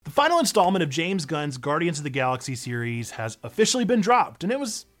The final installment of James Gunn's Guardians of the Galaxy series has officially been dropped, and it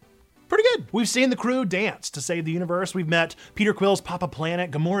was pretty good. We've seen the crew dance to save the universe. We've met Peter Quill's Papa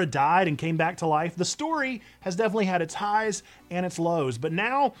Planet. Gamora died and came back to life. The story has definitely had its highs and its lows, but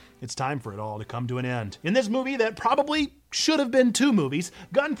now it's time for it all to come to an end. In this movie that probably should have been 2 movies,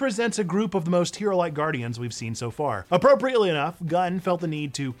 Gunn presents a group of the most hero-like Guardians we've seen so far. Appropriately enough, Gunn felt the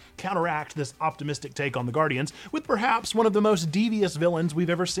need to counteract this optimistic take on the Guardians with perhaps one of the most devious villains we've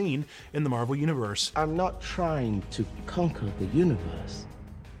ever seen in the Marvel Universe. I'm not trying to conquer the universe.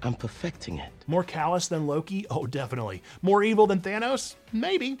 I'm perfecting it. More callous than Loki? Oh, definitely. More evil than Thanos?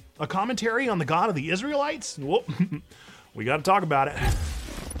 Maybe. A commentary on the god of the Israelites? Well, we gotta talk about it.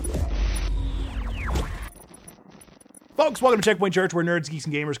 Folks, welcome to Checkpoint Church, where nerds, geeks,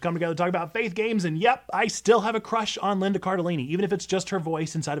 and gamers come together to talk about faith, games, and yep, I still have a crush on Linda Cardellini, even if it's just her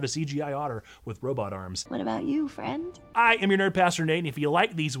voice inside of a CGI otter with robot arms. What about you, friend? I am your nerd pastor, Nate, and if you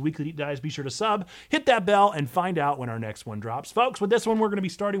like these weekly deep dives, be sure to sub, hit that bell, and find out when our next one drops. Folks, with this one, we're going to be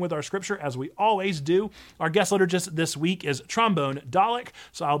starting with our scripture, as we always do. Our guest liturgist this week is Trombone Dalek,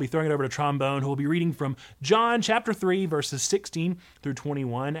 so I'll be throwing it over to Trombone, who will be reading from John chapter 3, verses 16 through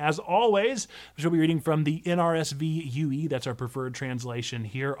 21. As always, she'll be reading from the NRSV UE. That's our preferred translation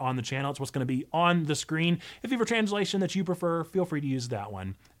here on the channel. It's what's going to be on the screen. If you have a translation that you prefer, feel free to use that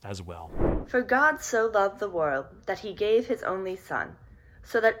one as well. For God so loved the world that he gave his only Son,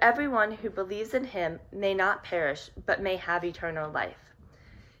 so that everyone who believes in him may not perish, but may have eternal life.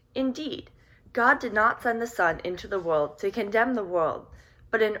 Indeed, God did not send the Son into the world to condemn the world,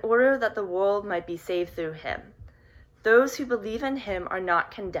 but in order that the world might be saved through him. Those who believe in him are not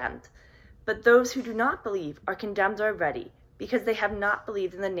condemned, but those who do not believe are condemned already, because they have not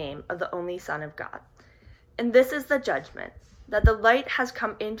believed in the name of the only Son of God. And this is the judgment, that the light has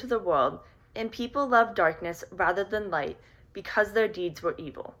come into the world, and people love darkness rather than light, because their deeds were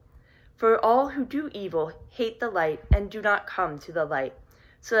evil. For all who do evil hate the light and do not come to the light,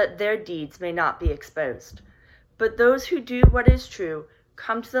 so that their deeds may not be exposed. But those who do what is true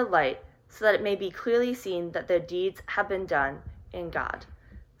come to the light, so that it may be clearly seen that their deeds have been done in God.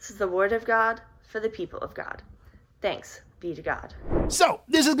 This is the word of God for the people of God. Thanks be to God. So,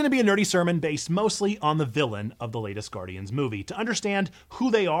 this is going to be a nerdy sermon based mostly on the villain of the latest Guardians movie. To understand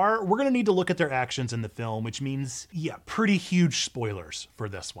who they are, we're going to need to look at their actions in the film, which means, yeah, pretty huge spoilers for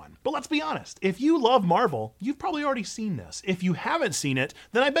this one. But let's be honest, if you love Marvel, you've probably already seen this. If you haven't seen it,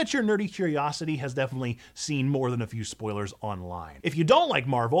 then I bet your nerdy curiosity has definitely seen more than a few spoilers online. If you don't like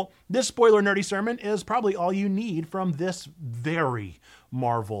Marvel, this spoiler nerdy sermon is probably all you need from this very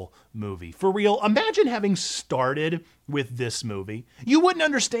Marvel movie. For real, imagine having started with this movie. You wouldn't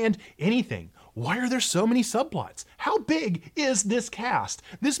understand anything. Why are there so many subplots? How big is this cast?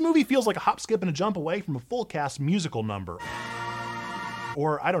 This movie feels like a hop, skip, and a jump away from a full cast musical number.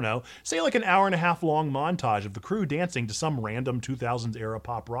 Or, I don't know, say like an hour and a half long montage of the crew dancing to some random 2000s era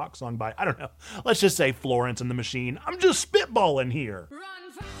pop rock song by, I don't know, let's just say Florence and the Machine. I'm just spitballing here.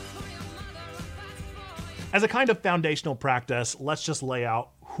 As a kind of foundational practice, let's just lay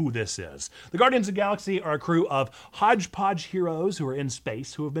out who this is. The Guardians of the Galaxy are a crew of hodgepodge heroes who are in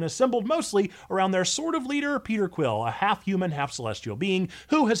space, who have been assembled mostly around their sort of leader, Peter Quill, a half-human, half-celestial being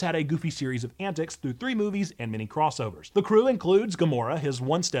who has had a goofy series of antics through 3 movies and many crossovers. The crew includes Gamora, his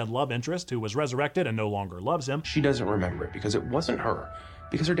once-dead love interest, who was resurrected and no longer loves him. She doesn't remember it because it wasn't her.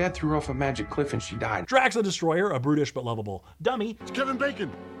 Because her dad threw her off a magic cliff and she died. Drax the Destroyer, a brutish but lovable dummy. It's Kevin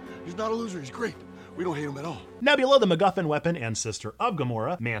Bacon. He's not a loser, he's great. We don't hate him at all. Nebula, the MacGuffin weapon and sister of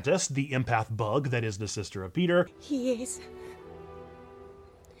Gamora. Mantis, the empath bug that is the sister of Peter. He is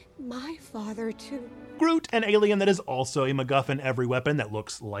my father, too. Groot, an alien that is also a MacGuffin every weapon that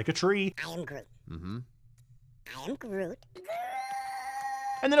looks like a tree. I am Groot. I am Groot.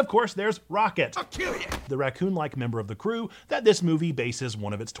 And then, of course, there's Rocket. I'll kill you. The raccoon-like member of the crew that this movie bases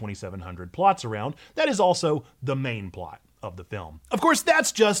one of its 2,700 plots around. That is also the main plot of the film. Of course,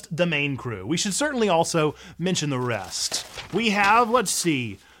 that's just the main crew. We should certainly also mention the rest. We have, let's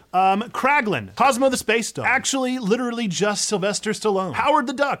see, Kraglin, Cosmo the Space Dog, actually literally just Sylvester Stallone, Howard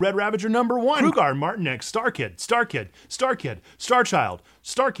the Duck, Red Ravager #1, Krugar, Martinex, Starkid, Starchild,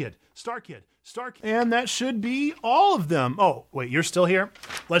 Starkid, and that should be all of them. Oh, wait, you're still here?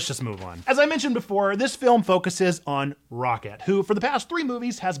 Let's just move on. As I mentioned before, this film focuses on Rocket, who for the past 3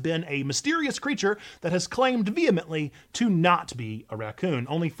 movies has been a mysterious creature that has claimed vehemently to not be a raccoon,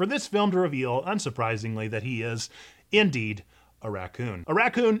 only for this film to reveal, unsurprisingly, that he is indeed a raccoon. A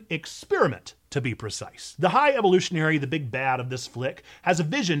raccoon experiment, to be precise. The High Evolutionary, the big bad of this flick, has a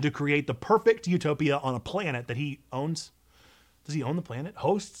vision to create the perfect utopia on a planet that he owns. Does he own the planet?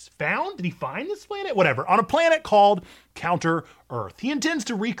 Hosts? Found? Did he find this planet? Whatever. On a planet called Counter Earth. He intends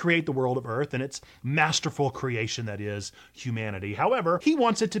to recreate the world of Earth and its masterful creation that is humanity. However, he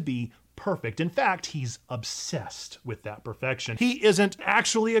wants it to be perfect. In fact, he's obsessed with that perfection. He isn't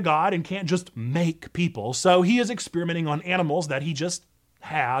actually a god and can't just make people, so he is experimenting on animals that he just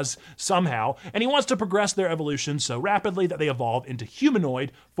has somehow, and he wants to progress their evolution so rapidly that they evolve into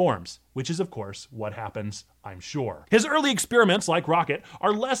humanoid forms, which is, of course, what happens, I'm sure. His early experiments, like Rocket,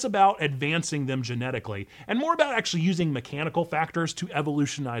 are less about advancing them genetically and more about actually using mechanical factors to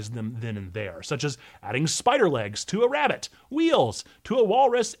evolutionize them then and there, such as adding spider legs to a rabbit, wheels to a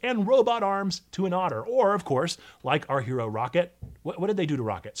walrus, and robot arms to an otter. Or, of course, like our hero Rocket, what did they do to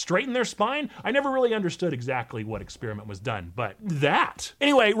Rocket? Straighten their spine? I never really understood exactly what experiment was done, but that.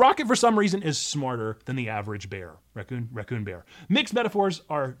 Anyway, Rocket for some reason is smarter than the average bear. Raccoon bear. Mixed metaphors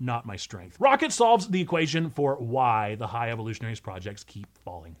are not my strength. Rocket solves the equation for why the High Evolutionaries projects keep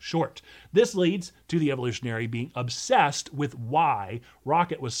falling short. This leads to the evolutionary being obsessed with why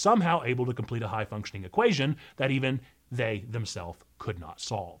Rocket was somehow able to complete a high-functioning equation that even they themselves could not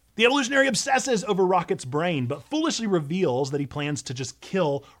solve. The evolutionary obsesses over Rocket's brain, but foolishly reveals that he plans to just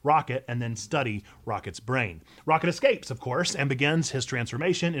kill Rocket and then study Rocket's brain. Rocket escapes, of course, and begins his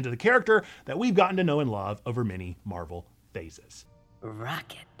transformation into the character that we've gotten to know and love over many Marvel phases.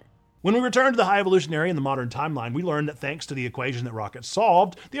 Rocket. When we return to the High Evolutionary in the modern timeline, we learn that thanks to the equation that Rocket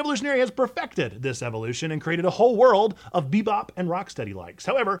solved, the Evolutionary has perfected this evolution and created a whole world of bebop and rocksteady likes.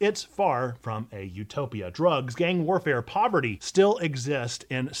 However, it's far from a utopia. Drugs, gang warfare, poverty still exist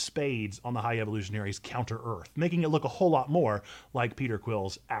in spades on the High Evolutionary's Counter Earth, making it look a whole lot more like Peter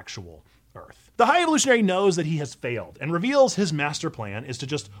Quill's actual Earth. The High Evolutionary knows that he has failed and reveals his master plan is to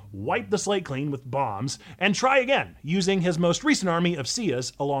just wipe the slate clean with bombs and try again, using his most recent army of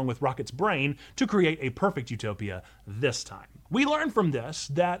Seas along with Rocket's brain to create a perfect utopia this time. We learn from this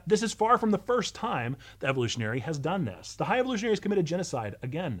that this is far from the first time the Evolutionary has done this. The High Evolutionary has committed genocide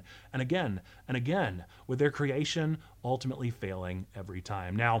again and again and again, with their creation ultimately failing every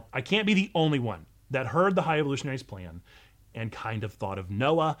time. Now, I can't be the only one that heard the High Evolutionary's plan and kind of thought of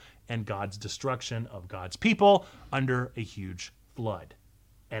Noah and God's destruction of God's people under a huge flood.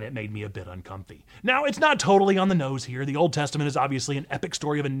 And it made me a bit uncomfy. Now, it's not totally on the nose here. The Old Testament is obviously an epic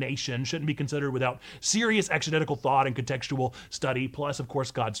story of a nation, shouldn't be considered without serious exegetical thought and contextual study. Plus, of course,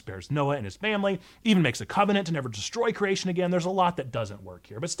 God spares Noah and his family, even makes a covenant to never destroy creation again. There's a lot that doesn't work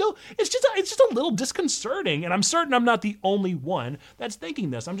here. But still, it's just a little disconcerting, and I'm certain I'm not the only one that's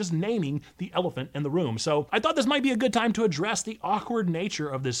thinking this. I'm just naming the elephant in the room. So I thought this might be a good time to address the awkward nature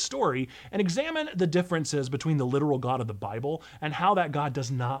of this story and examine the differences between the literal God of the Bible and how that God does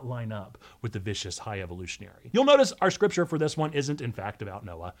not line up with the vicious High Evolutionary. You'll notice our scripture for this one isn't in fact about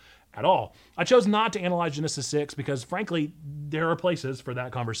Noah at all. I chose not to analyze Genesis 6 because frankly, there are places for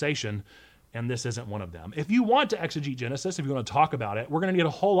that conversation, and this isn't one of them. If you want to exegete Genesis, if you want to talk about it, we're going to get a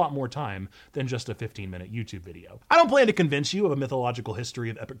whole lot more time than just a 15-minute YouTube video. I don't plan to convince you of a mythological history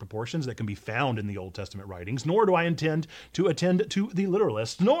of epic proportions that can be found in the Old Testament writings, nor do I intend to attend to the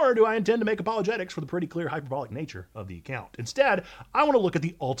literalists, nor do I intend to make apologetics for the pretty clear hyperbolic nature of the account. Instead, I want to look at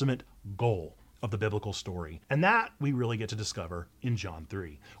the ultimate goal of the biblical story, and that we really get to discover in John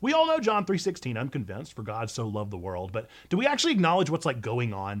 3. We all know John 3:16, I'm convinced, for God so loved the world, but do we actually acknowledge what's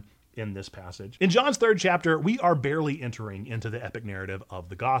going on in this passage? In John's 3rd chapter, we are barely entering into the epic narrative of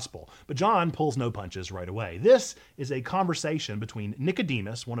the gospel, but John pulls no punches right away. This is a conversation between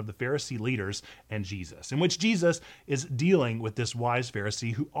Nicodemus, one of the Pharisee leaders, and Jesus, in which Jesus is dealing with this wise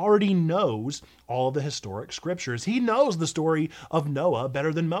Pharisee who already knows all of the historic scriptures. He knows the story of Noah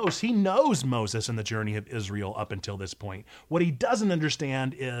better than most. He knows Moses and the journey of Israel up until this point. What he doesn't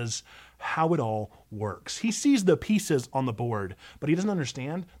understand is how it all works. He sees the pieces on the board, but he doesn't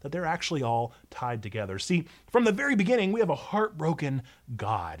understand that they're actually all tied together. See, from the very beginning, we have a heartbroken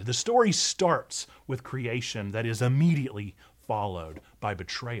God. The story starts with creation that is immediately followed by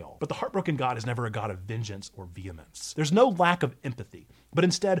betrayal. But the heartbroken God is never a God of vengeance or vehemence. There's no lack of empathy, but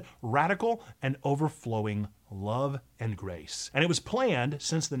instead radical and overflowing love and grace. And it was planned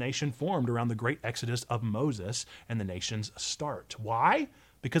since the nation formed around the great exodus of Moses and the nation's start. Why?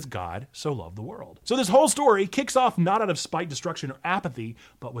 Because God so loved the world. So this whole story kicks off not out of spite, destruction, or apathy,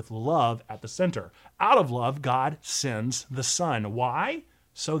 but with love at the center. Out of love, God sends the Son. Why?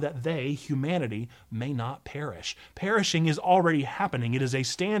 So that they, humanity, may not perish. Perishing is already happening. It is a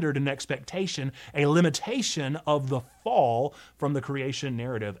standard and expectation, a limitation of the fall from the creation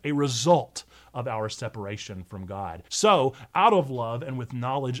narrative, a result of our separation from God. So, out of love and with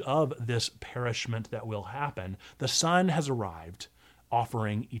knowledge of this perishment that will happen, the Son has arrived,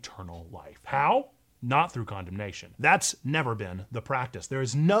 offering eternal life. How? not through condemnation. That's never been the practice. There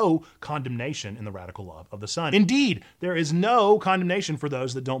is no condemnation in the radical love of the Son. Indeed, there is no condemnation for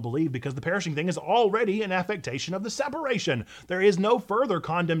those that don't believe, because the perishing thing is already an affectation of the separation. There is no further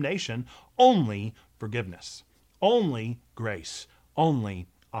condemnation, only forgiveness, only grace, only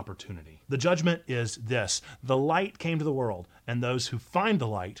opportunity. The judgment is this: the light came to the world, and those who find the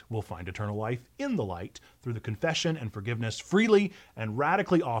light will find eternal life in the light through the confession and forgiveness freely and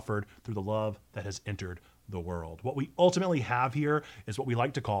radically offered through the love that has entered the world. What we ultimately have here is what we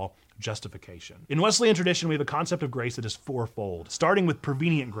like to call justification. In Wesleyan tradition, we have a concept of grace that is fourfold, starting with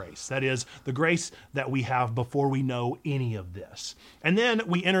prevenient grace, that is, the grace that we have before we know any of this. And then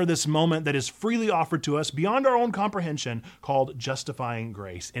we enter this moment that is freely offered to us beyond our own comprehension, called justifying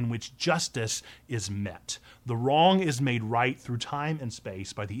grace, in which justice is met. The wrong is made right through time and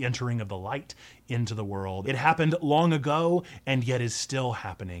space by the entering of the light into the world. It happened long ago and yet is still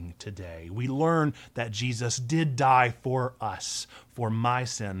happening today. We learn that Jesus did die for us, for my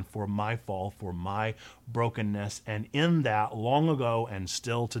sin, for my fall, for my brokenness, and in that, long ago and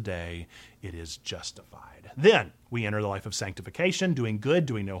still today, it is justified. Then we enter the life of sanctification, doing good,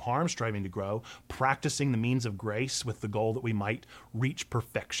 doing no harm, striving to grow, practicing the means of grace with the goal that we might reach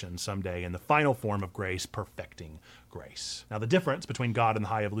perfection someday, in the final form of grace, perfecting grace. Now, the difference between God and the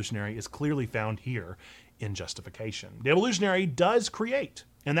high evolutionary is clearly found here in justification. The evolutionary does create,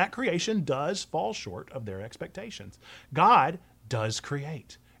 and that creation does fall short of their expectations. God does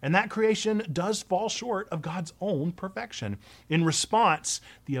create, and that creation does fall short of God's own perfection. In response,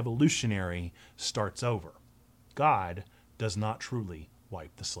 the evolutionary starts over. God does not truly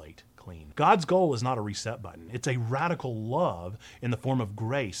wipe the slate clean. God's goal is not a reset button. It's a radical love in the form of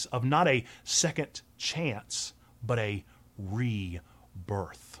grace, of not a second chance, but a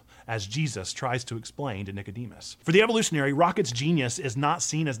rebirth, as Jesus tries to explain to Nicodemus. For the evolutionary, Rocket's genius is not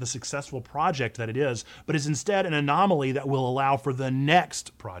seen as the successful project that it is, but is instead an anomaly that will allow for the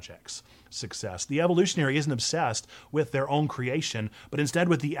next project's success. The evolutionary isn't obsessed with their own creation, but instead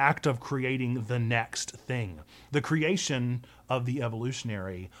with the act of creating the next thing. The creation of the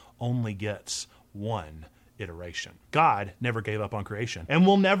evolutionary only gets one iteration. God never gave up on creation and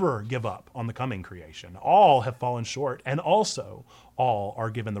will never give up on the coming creation. All have fallen short, and also all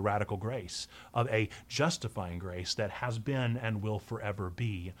are given the radical grace of a justifying grace that has been and will forever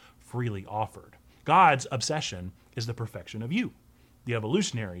be freely offered. God's obsession is the perfection of you. The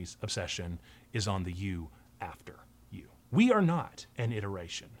evolutionary's obsession is on the you after you. We are not an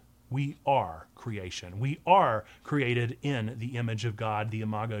iteration. We are creation. We are created in the image of God, the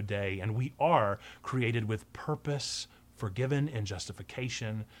Imago Dei, and we are created with purpose, forgiven in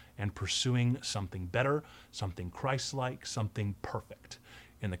justification, and pursuing something better, something Christ-like, something perfect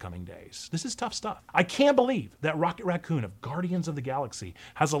in the coming days. This is tough stuff. I can't believe that Rocket Raccoon of Guardians of the Galaxy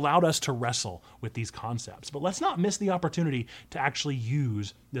has allowed us to wrestle with these concepts, but let's not miss the opportunity to actually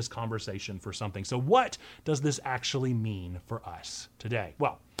use this conversation for something. So what does this actually mean for us today?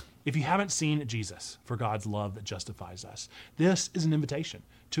 Well, if you haven't seen Jesus for God's love that justifies us, this is an invitation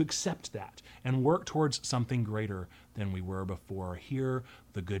to accept that and work towards something greater than we were before. Hear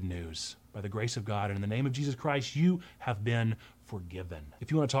the good news. By the grace of God and in the name of Jesus Christ, you have been forgiven.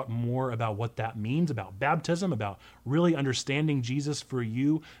 If you want to talk more about what that means, about baptism, about really understanding Jesus for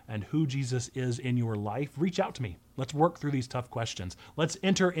you and who Jesus is in your life, reach out to me. Let's work through these tough questions. Let's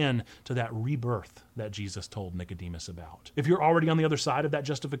enter into that rebirth that Jesus told Nicodemus about. If you're already on the other side of that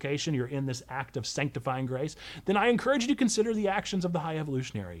justification, you're in this act of sanctifying grace, then I encourage you to consider the actions of the high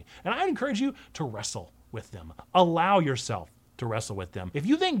evolutionary. And I encourage you to wrestle with them. Allow yourself to wrestle with them. If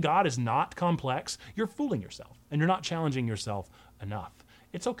you think God is not complex, you're fooling yourself and you're not challenging yourself enough.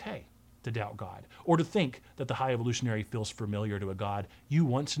 It's okay to doubt God or to think that the high evolutionary feels familiar to a God you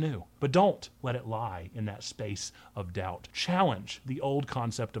once knew. But don't let it lie in that space of doubt. Challenge the old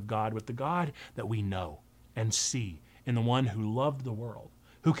concept of God with the God that we know and see in the one who loved the world,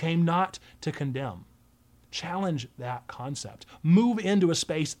 who came not to condemn. Challenge that concept. Move into a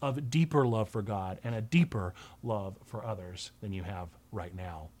space of deeper love for God and a deeper love for others than you have right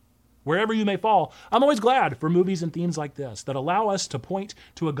now. Wherever you may fall, I'm always glad for movies and themes like this that allow us to point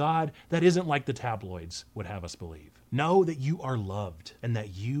to a God that isn't like the tabloids would have us believe. Know that you are loved and that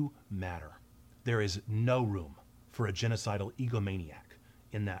you matter. There is no room for a genocidal egomaniac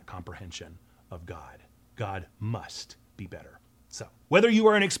in that comprehension of God. God must be better. So, whether you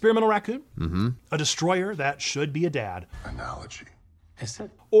are an experimental raccoon, a destroyer that should be a dad, Analogy. Is it?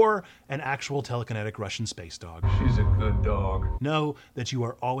 or an actual telekinetic Russian space dog, She's a good dog. know that you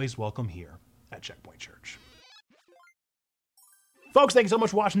are always welcome here at Checkpoint Church. Folks, thank you so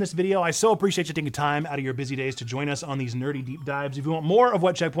much for watching this video. I so appreciate you taking time out of your busy days to join us on these nerdy deep dives. If you want more of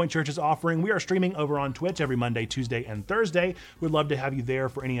what Checkpoint Church is offering, we are streaming over on Twitch every Monday, Tuesday, and Thursday. We'd love to have you there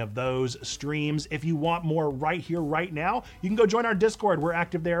for any of those streams. If you want more right here, right now, you can go join our Discord. We're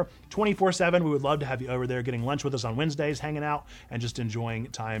active there 24/7. We would love to have you over there getting lunch with us on Wednesdays, hanging out, and just enjoying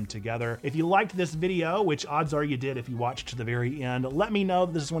time together. If you liked this video, which odds are you did if you watched to the very end, let me know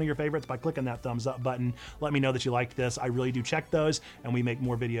that this is one of your favorites by clicking that thumbs up button. Let me know that you liked this. I really do check those, and we make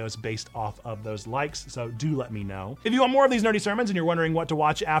more videos based off of those likes, so do let me know. If you want more of these nerdy sermons and you're wondering what to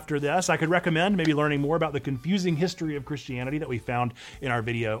watch after this, I could recommend maybe learning more about the confusing history of Christianity that we found in our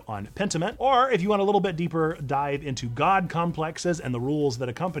video on Pentiment. Or if you want a little bit deeper dive into God complexes and the rules that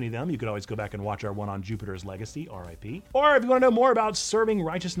accompany them, you could always go back and watch our one on Jupiter's Legacy, RIP. Or if you want to know more about serving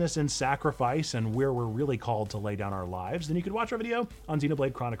righteousness and sacrifice and where we're really called to lay down our lives, then you could watch our video on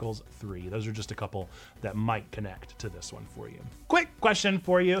Xenoblade Chronicles 3. Those are just a couple that might connect to this one for you. Quick question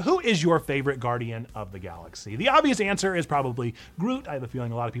for you. Who is your favorite Guardian of the Galaxy? The obvious answer is probably Groot. I have a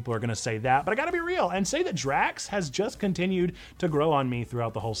feeling a lot of people are going to say that, but I got to be real and say that Drax has just continued to grow on me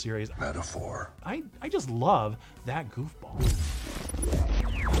throughout the whole series. Metaphor. I just love that goofball.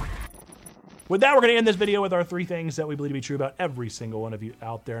 With that, we're going to end this video with our 3 things that we believe to be true about every single one of you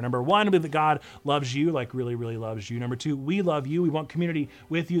out there. Number 1, we believe that God loves you, like really, really loves you. Number 2, we love you. We want community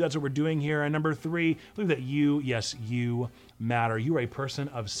with you. That's what we're doing here. And number 3, we believe that you, yes, you matter. You are a person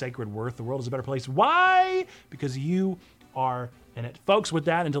of sacred worth. The world is a better place. Why? Because you are in it. Folks, with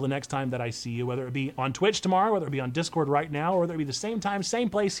that, until the next time that I see you, whether it be on Twitch tomorrow, whether it be on Discord right now, or whether it be the same time, same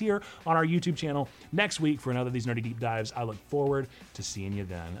place here on our YouTube channel next week for another of these nerdy deep dives, I look forward to seeing you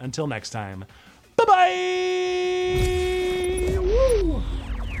then. Until next time, bye-bye! Woo!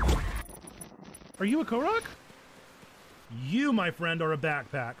 Are you a Korok? You, my friend, are a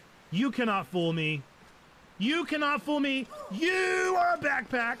backpack. You cannot fool me. You cannot fool me. You are a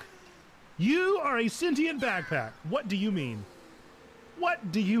backpack. You are a sentient backpack. What do you mean?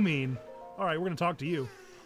 What do you mean? All right, we're going to talk to you.